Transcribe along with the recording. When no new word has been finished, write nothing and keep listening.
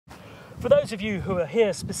For those of you who are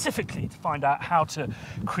here specifically to find out how to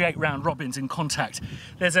create round robins in Kontakt,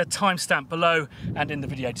 there's a timestamp below and in the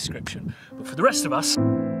video description. But for the rest of us,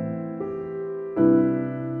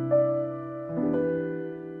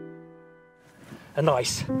 a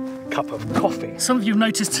nice cup of coffee. Some of you have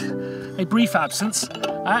noticed a brief absence.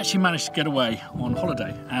 I actually managed to get away on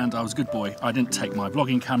holiday and I was a good boy. I didn't take my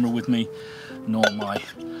vlogging camera with me, nor my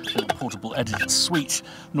little portable editing suite,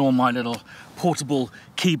 nor my little portable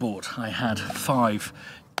keyboard. I had 5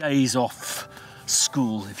 days off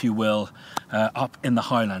school, if you will, up in the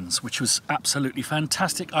Highlands, which was absolutely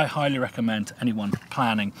fantastic. I highly recommend anyone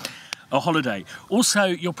planning a holiday. Also,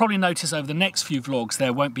 you'll probably notice over the next few vlogs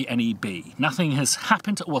there won't be any bee. Nothing has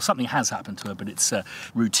happened to, well, something has happened to her, but it's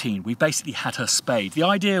routine. We basically had her spayed. The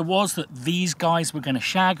idea was that these guys were going to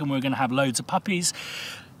shag and we were going to have loads of puppies.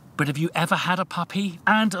 But have you ever had a puppy?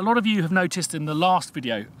 And a lot of you have noticed in the last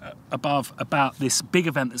video above about this big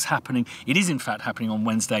event that's happening. It is in fact happening on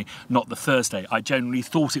Wednesday, not the Thursday. I generally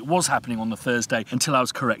thought it was happening on the Thursday until I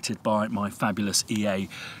was corrected by my fabulous EA,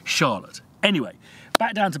 Charlotte. Anyway,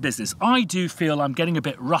 back down to business. I do feel I'm getting a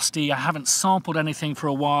bit rusty. I haven't sampled anything for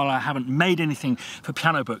a while. I haven't made anything for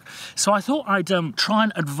pianobook. So I thought I'd try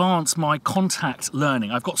and advance my Kontakt learning.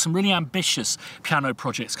 I've got some really ambitious piano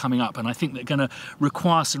projects coming up and I think they're going to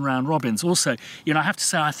require some round robins. Also, you know, I have to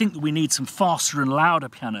say I think that we need some faster and louder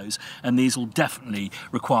pianos and these will definitely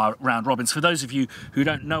require round robins. For those of you who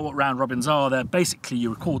don't know what round robins are, they're basically you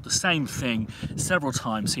record the same thing several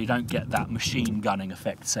times so you don't get that machine gunning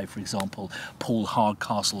effect. Say, for example, Paul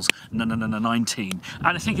Hardcastle's 19. And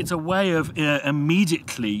I think it's a way of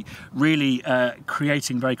immediately really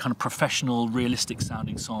creating very kind of professional, realistic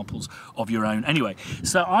sounding samples of your own. Anyway,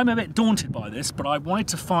 so I'm a bit daunted by this, but I wanted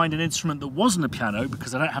to find an instrument that wasn't a piano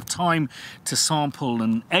because I don't have time to sample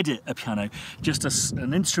and edit a piano, just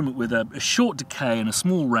an instrument with a short decay and a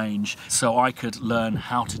small range so I could learn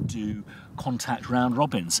how to do Kontakt round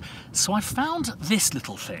robins. So I found this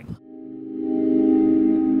little thing.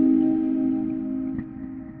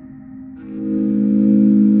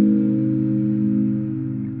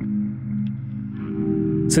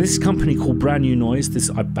 So this is a company called Brand New Noise.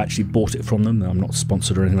 I've actually bought it from them. I'm not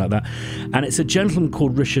sponsored or anything like that. And it's a gentleman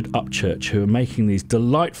called Richard Upchurch who are making these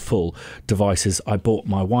delightful devices. I bought,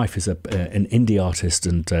 my wife is an indie artist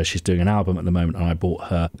and she's doing an album at the moment, and I bought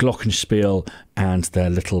her glockenspiel and their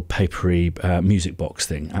little papery music box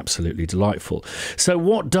thing. Absolutely delightful. So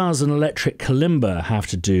what does an electric kalimba have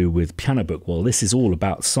to do with pianobook? Well, this is all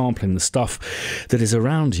about sampling the stuff that is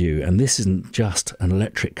around you, and this isn't just an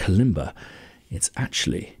electric kalimba. It's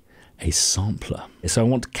actually a sampler. So I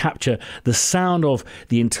want to capture the sound of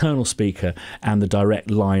the internal speaker and the direct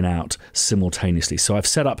line out simultaneously. So I've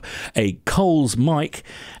set up a Coles mic,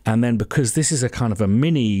 and then because this is a kind of a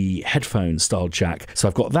mini headphone style jack, so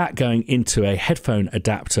I've got that going into a headphone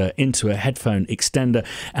adapter, into a headphone extender,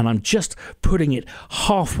 and I'm just putting it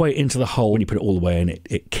halfway into the hole. When you put it all the way in,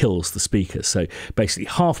 it kills the speaker. So basically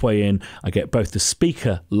halfway in, I get both the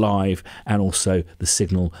speaker live and also the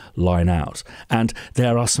signal line out. And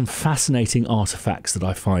there are some fascinating artifacts that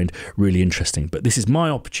I find really interesting. But this is my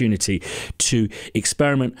opportunity to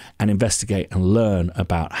experiment and investigate and learn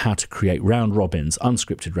about how to create round robins,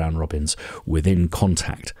 unscripted round robins within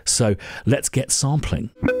Kontakt. So let's get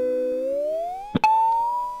sampling.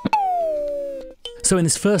 So in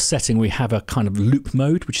this first setting we have a kind of loop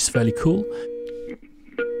mode, which is fairly cool.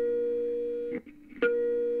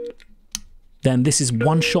 Then this is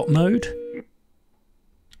one-shot mode.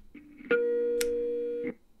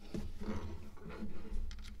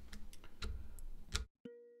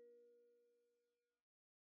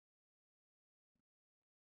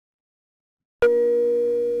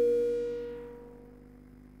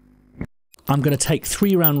 I'm going to take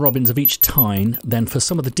 3 round robins of each tine, then for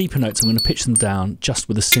some of the deeper notes I'm going to pitch them down just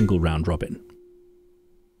with a single round robin.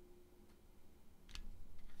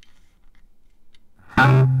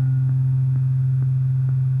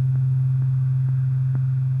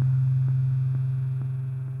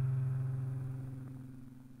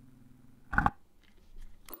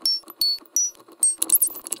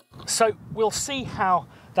 So we'll see how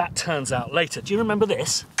that turns out later. Do you remember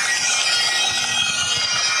this?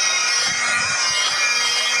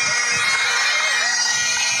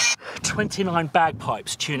 29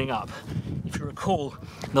 bagpipes tuning up. If you recall,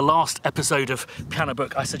 In the last episode of Piano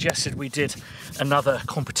Book, I suggested we did another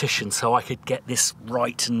competition so I could get this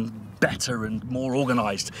right and better and more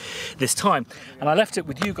organised this time. And I left it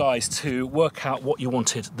with you guys to work out what you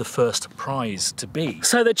wanted the first prize to be.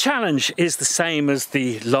 So the challenge is the same as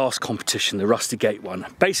the last competition, the Rusty Gate one.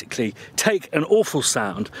 Basically, take an awful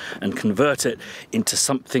sound and convert it into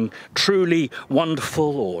something truly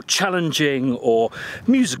wonderful or challenging or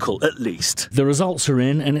musical at least. The results are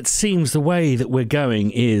in, and it seems the way that we're going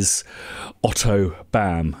is Otto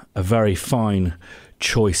Bam, a very fine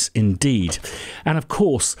choice indeed. And of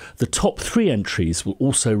course, the top 3 entries will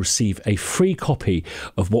also receive a free copy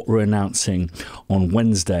of what we're announcing on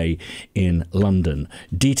Wednesday in London.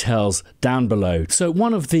 Details down below. So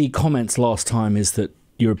one of the comments last time is that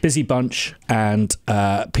you're a busy bunch and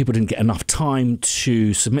people didn't get enough time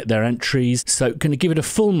to submit their entries. So going to give it a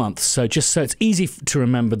full month. So just so it's easy to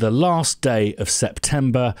remember, the last day of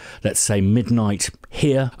September, let's say midnight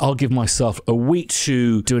here, I'll give myself a week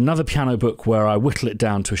to do another piano book where I whittle it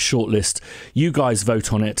down to a short list. You guys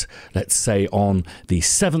vote on it, let's say on the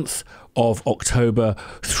 7th of October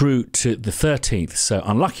through to the 13th. So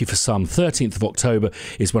unlucky for some, 13th of October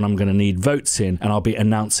is when I'm going to need votes in, and I'll be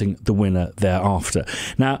announcing the winner thereafter.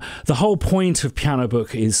 Now, the whole point of Piano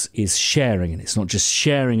Book is sharing, and it's not just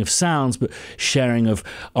sharing of sounds, but sharing of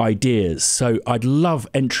ideas. So I'd love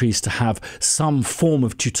entries to have some form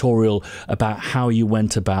of tutorial about how you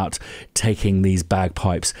went about taking these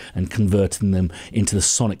bagpipes and converting them into the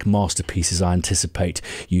sonic masterpieces I anticipate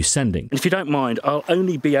you sending. And if you don't mind, I'll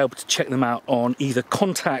only be able to check them out on either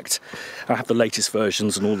Kontakt, I have the latest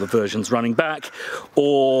versions and all the versions running back,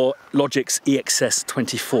 or Logic's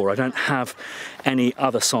EXS24. I don't have any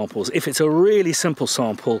other samples. If it's a really simple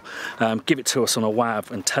sample, give it to us on a WAV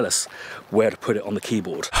and tell us where to put it on the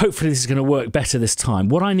keyboard. Hopefully this is going to work better this time.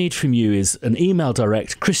 What I need from you is an email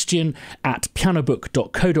direct,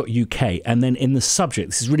 christian@pianobook.co.uk, and then in the subject,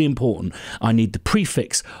 this is really important, I need the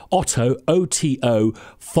prefix Otto, O-T-O,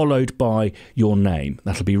 followed by your name.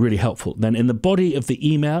 That'll be really helpful. Then in the body of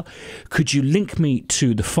the email, could you link me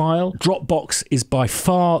to the file? Dropbox is by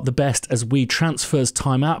far the best as we transfers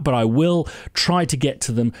time out, but I will try to get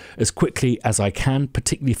to them as quickly as I can,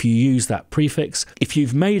 particularly if you use that prefix. If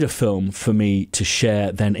you've made a film for me to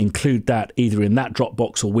share, then include that either in that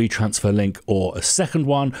Dropbox or WeTransfer link, or a second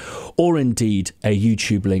one, or indeed a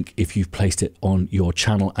YouTube link if you've placed it on your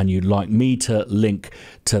channel and you'd like me to link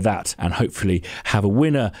to that, and hopefully have a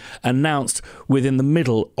winner announced within the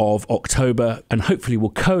middle of October, and hopefully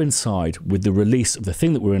will coincide with the release of the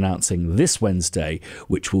thing that we're announcing this Wednesday,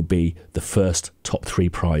 which will be the first top 3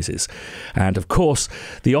 prizes. And of course,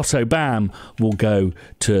 the Otto Bam will go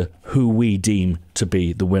to who we deem to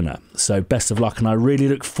be the winner. So best of luck, and I really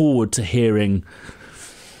look forward to hearing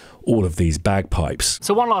all of these bagpipes.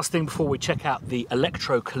 So one last thing before we check out the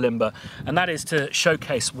electro kalimba, and that is to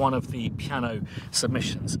showcase one of the piano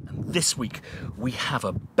submissions. And this week we have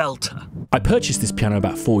a belter. I purchased this piano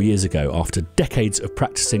about 4 years ago after decades of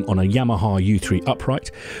practicing on a Yamaha U3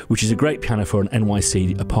 upright, which is a great piano for an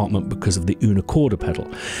NYC apartment because of the una corda pedal.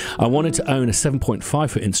 I wanted to own a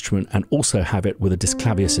 7.5-foot instrument and also have it with a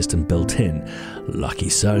disclavier system built in. Lucky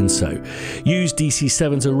so-and-so. Used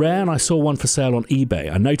DC7s are rare, and I saw one for sale on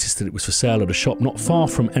eBay. I noticed that it was for sale at a shop not far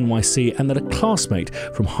from NYC, and that a classmate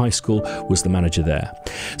from high school was the manager there.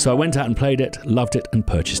 So I went out and played it, loved it, and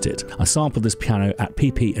purchased it. I sampled this piano at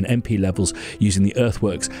PP and MP levels using the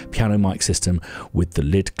Earthworks piano mic system with the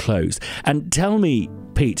lid closed. And tell me,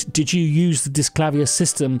 Pete, did you use the disclavier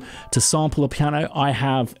system to sample a piano? I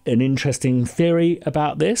have an interesting theory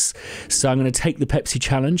about this, so I'm going to take the Pepsi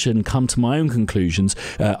challenge and come to my own conclusions.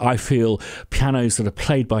 I feel pianos that are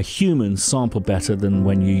played by humans sample better than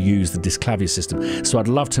when you use the disclavier system. So I'd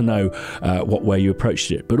love to know what way you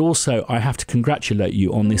approached it. But also, I have to congratulate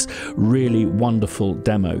you on this really wonderful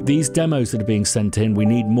demo. These demos that are being sent in, we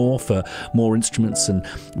need more for more instruments, and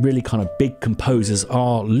really kind of big composers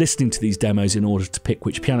are listening to these demos in order to pick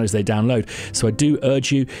which pianos they download. So I do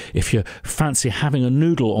urge you, if you fancy having a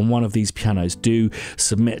noodle on one of these pianos, do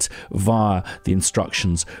submit via the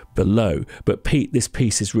instructions below. But Pete, this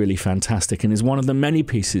piece is really fantastic and is one of the many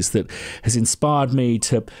pieces that has inspired me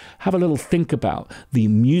to have a little think about the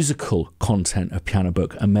musical content of Piano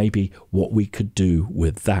Book and maybe what we could do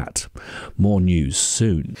with that. More news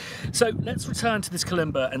soon. So let's return to this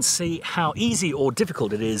kalimba and see how easy or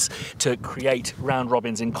difficult it is to create round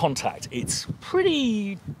robins in Kontakt. It's pretty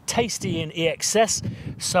tasty in EXS,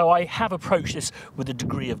 so I have approached this with a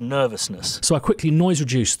degree of nervousness. So I quickly noise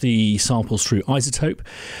reduced the samples through isotope.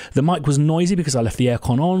 The mic was noisy because I left the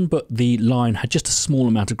aircon on, but the line had just a small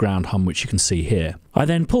amount of ground hum, which you can see here. I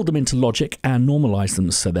then pulled them into Logic and normalised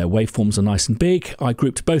them so their waveforms are nice and big. I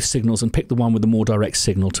grouped both signals and picked the one with the more direct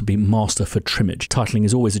signal to be master for trimmage. Titling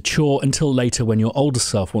is always a chore until later when your older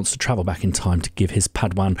self wants to travel back in time to give his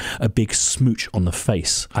Padawan a big smooch on the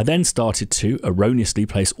face. I then started to erroneously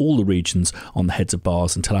place all the regions on the heads of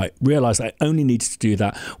bars until I realised I only needed to do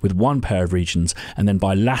that with one pair of regions, and then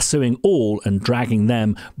by lassoing all and dragging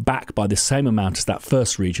them back by the same amount as that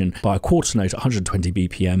first region by a quarter note at 120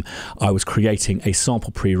 BPM, I was creating a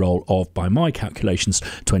sample pre-roll of, by my calculations,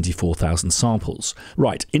 24,000 samples.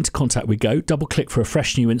 Right, into Kontakt we go. Double click for a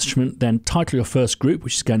fresh new instrument, then title your first group,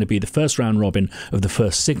 which is going to be the first round robin of the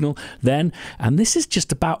first signal. Then, and this is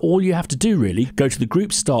just about all you have to do really, go to the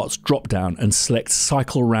group starts drop down and select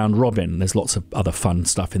cycle round robin. There's lots of other fun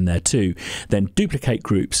stuff in there too. Then duplicate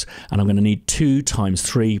groups, and I'm going to need 2 times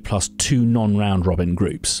 3 plus 2 non-round robin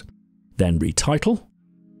groups. Then retitle.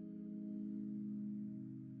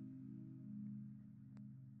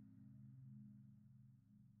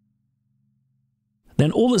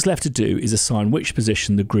 Then all that's left to do is assign which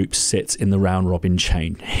position the group sits in the round robin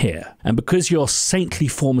chain here. And because your saintly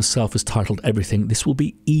former self has titled everything, this will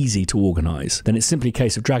be easy to organise. Then it's simply a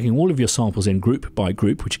case of dragging all of your samples in group by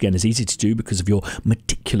group, which again is easy to do because of your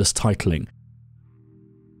meticulous titling.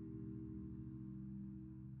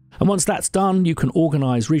 And once that's done, you can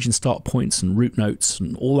organise region start points and root notes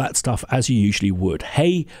and all that stuff as you usually would.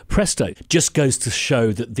 Hey, presto! Just goes to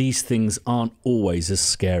show that these things aren't always as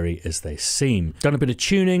scary as they seem. Done a bit of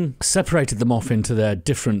tuning, separated them off into their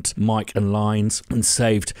different mic and lines, and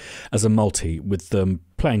saved as a multi with them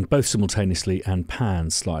playing both simultaneously and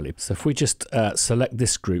pan slightly. So if we just select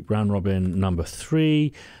this group, round robin number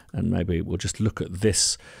 3, and maybe we'll just look at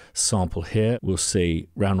this sample here, we'll see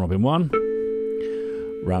round robin 1,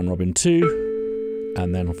 round robin 2,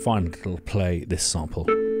 and then finally it'll play this sample,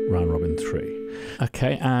 round robin 3.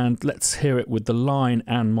 Okay, and let's hear it with the line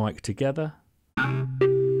and mic together.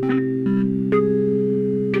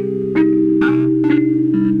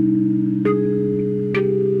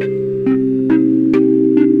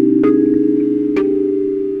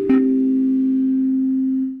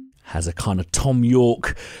 Has a kind of Tom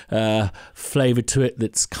York flavour to it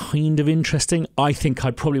that's kind of interesting. I think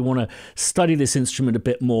I'd probably want to study this instrument a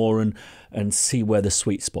bit more and see where the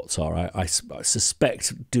sweet spots are. I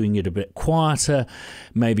suspect doing it a bit quieter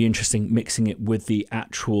may be interesting, mixing it with the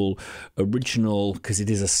actual original, because it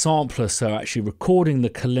is a sampler, so actually recording the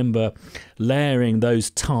kalimba, layering those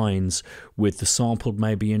tines with the sampled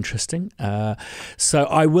may be interesting. So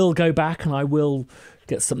I will go back and I will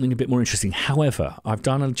get something a bit more interesting. However, I've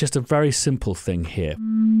done just a very simple thing here.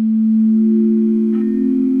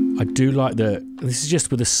 I do like this is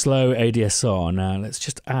just with a slow ADSR. Now let's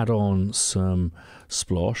just add on some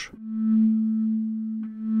splosh.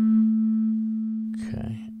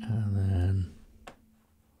 Okay, and then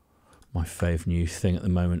my fave new thing at the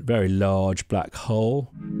moment, very large black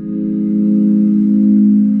hole.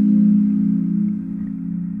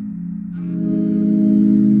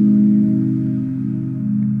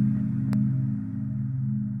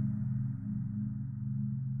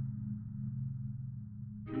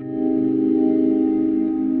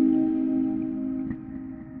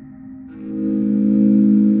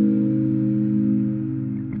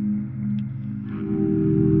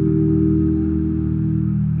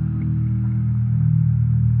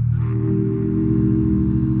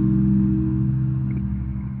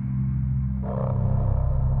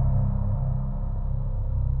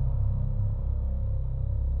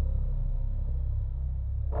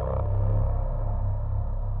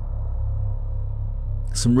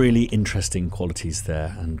 Some really interesting qualities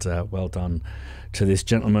there, and well done to this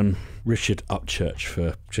gentleman, Richard Upchurch,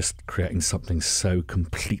 for just creating something so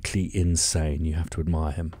completely insane. You have to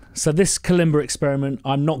admire him. So this kalimba experiment,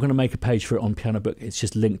 I'm not going to make a page for it on pianobook. It's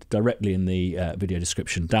just linked directly in the video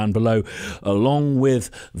description down below, along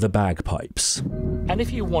with the bagpipes. And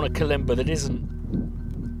if you want a kalimba that isn't,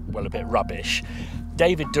 well, a bit rubbish,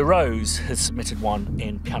 David DeRose has submitted one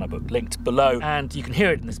in pianobook, linked below, and you can hear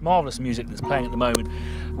it in this marvellous music that's playing at the moment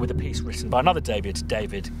with a piece written by another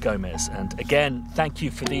David Gomez. And again, thank you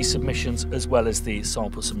for these submissions as well as the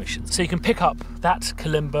sample submissions. So you can pick up that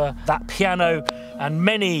kalimba, that piano, and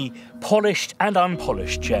many polished and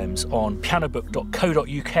unpolished gems on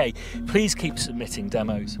pianobook.co.uk. Please keep submitting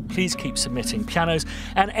demos, please keep submitting pianos,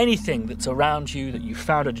 and anything that's around you that you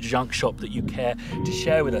found at a junk shop that you care to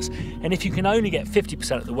share with us. And if you can only get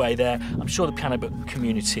 50% of the way there, I'm sure the pianobook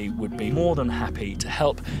community would be more than happy to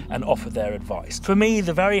help and offer their advice. For me,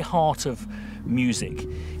 the very heart of music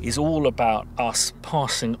is all about us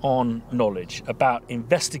passing on knowledge, about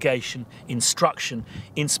investigation, instruction,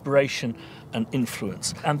 inspiration, an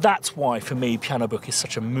influence. And that's why, for me, Pianobook is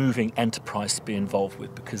such a moving enterprise to be involved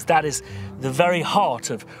with, because that is the very heart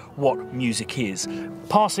of what music is.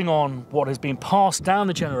 Passing on what has been passed down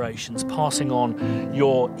the generations, passing on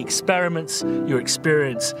your experiments, your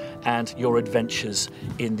experience, and your adventures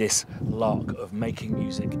in this lark of making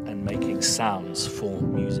music and making sounds for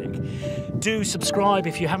music. Do subscribe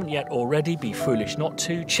if you haven't yet already, be foolish not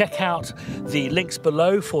to. Check out the links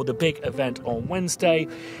below for the big event on Wednesday.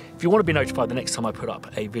 If you want to be notified the next time I put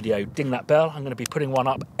up a video, ding that bell. I'm going to be putting one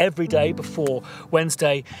up every day before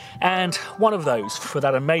Wednesday, and one of those for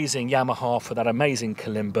that amazing Yamaha, for that amazing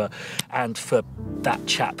kalimba, and for that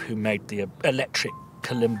chap who made the electric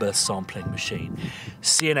kalimba sampling machine.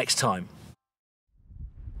 See you next time.